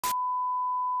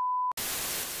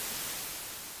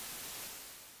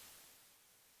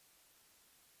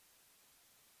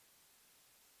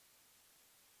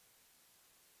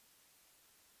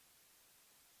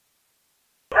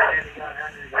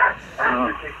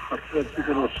Can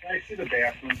I see the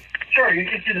bathroom? Sure, you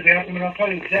can see the bathroom, and I'll tell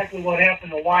you exactly what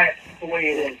happened and why it's the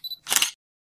way it is.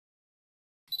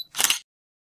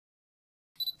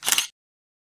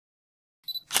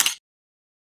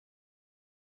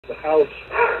 The house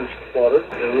is cluttered.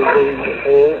 There is a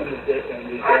hole in the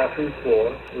bathroom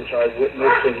floor, which I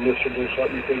witnessed and Mr. Bruce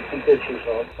let me take some pictures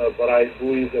of. But I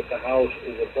believe that the house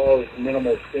is above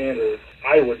minimal standards.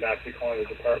 I would not be calling the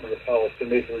Department of Health to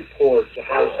make a report. The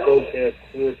house does have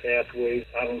clear pathways.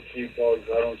 I don't see bugs.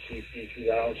 I don't see feces.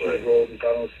 I don't see rodents.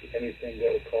 I don't see anything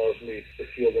that would cause me to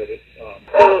feel that it's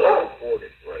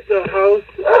reported. Right. The house,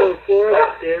 the floor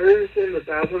upstairs and the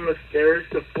bathroom upstairs,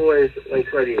 the floor is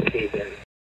like ready to cave in.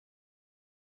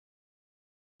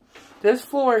 This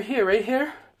floor here, right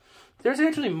here, there's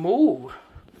actually mold.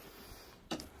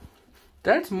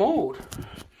 That's mold.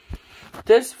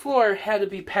 This floor had to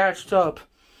be patched up,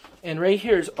 and right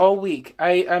here is all weak.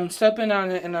 I'm stepping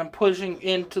on it and I'm pushing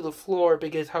into the floor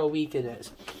because how weak it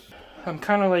is. I'm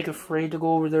kind of like afraid to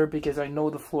go over there because I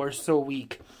know the floor is so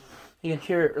weak. You can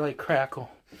hear it like crackle.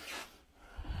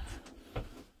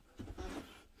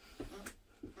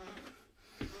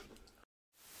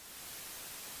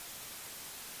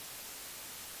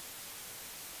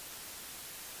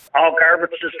 All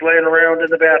garbage just laying around in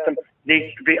the bathroom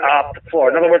needs to be off the floor.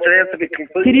 In other words, it has to be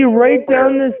completely... Could you write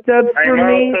down the steps for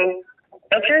me?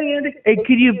 Okay, Andy. Hey,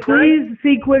 could you please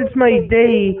sequence my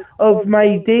day of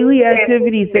my daily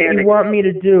activities that you want me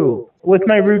to do with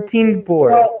my routine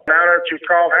board? Well, now that you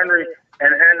called Henry,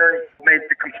 and Henry made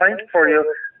the complaint for you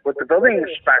with the building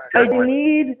inspector... I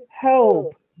need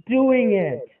help doing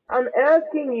it. I'm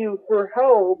asking you for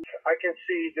help. I can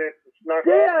see that it's not...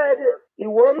 Dad, you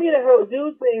want me to help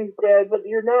do things, Dad, but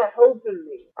you're not helping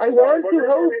me. I want to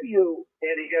help you.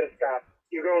 Andy, you gotta stop.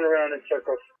 You're going around in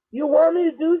circles. You want me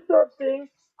to do something,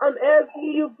 I'm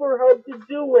asking you for help to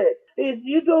do it. If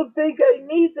you don't think I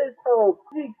need this help,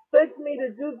 you expect me to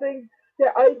do things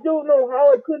that I don't know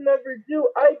how I could never do.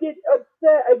 I get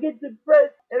upset, I get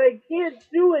depressed, and I can't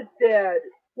do it, Dad.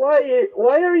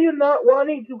 Why are you not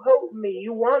wanting to help me?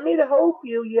 You want me to help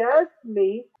you, you asked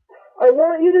me. I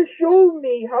want you to show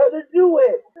me how to do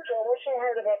it. So what's so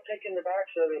hard about taking the box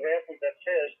out of the bathroom that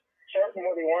says certain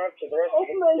what he wants to the rest of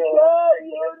the God,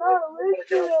 you're not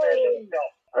listening.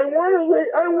 I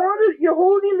want to, you're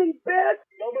holding me back.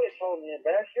 Nobody's holding you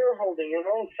back. You're holding your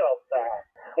own self back.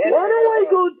 Why don't I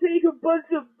go take a bunch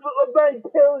of my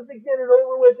pills to get it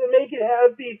over with and make it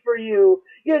happy for you?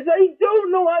 Because I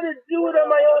don't know how to do it on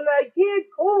my own. I can't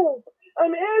cope.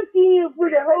 I'm asking you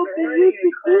for the help that you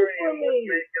can do for me.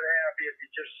 Make it happy if you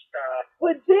just stop.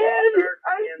 But Dad,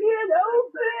 I can't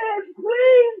help it.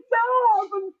 Please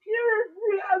stop. I'm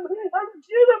seriously, I'm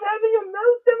having a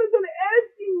meltdown as I'm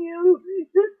asking you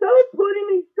to stop putting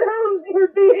me down for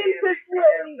being this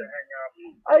way.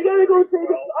 I gotta go take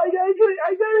a, I gotta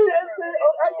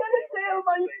tell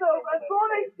myself. I'm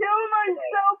going to kill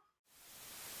myself.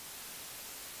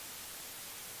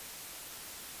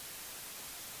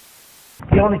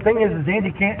 The only thing is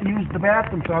Andy can't use the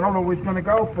bathroom, so I don't know where he's going to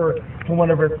go for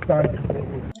whenever it's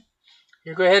done.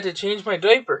 You're going to have to change my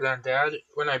diaper then, Dad,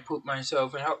 when I poop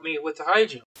myself and help me with the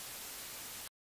hygiene.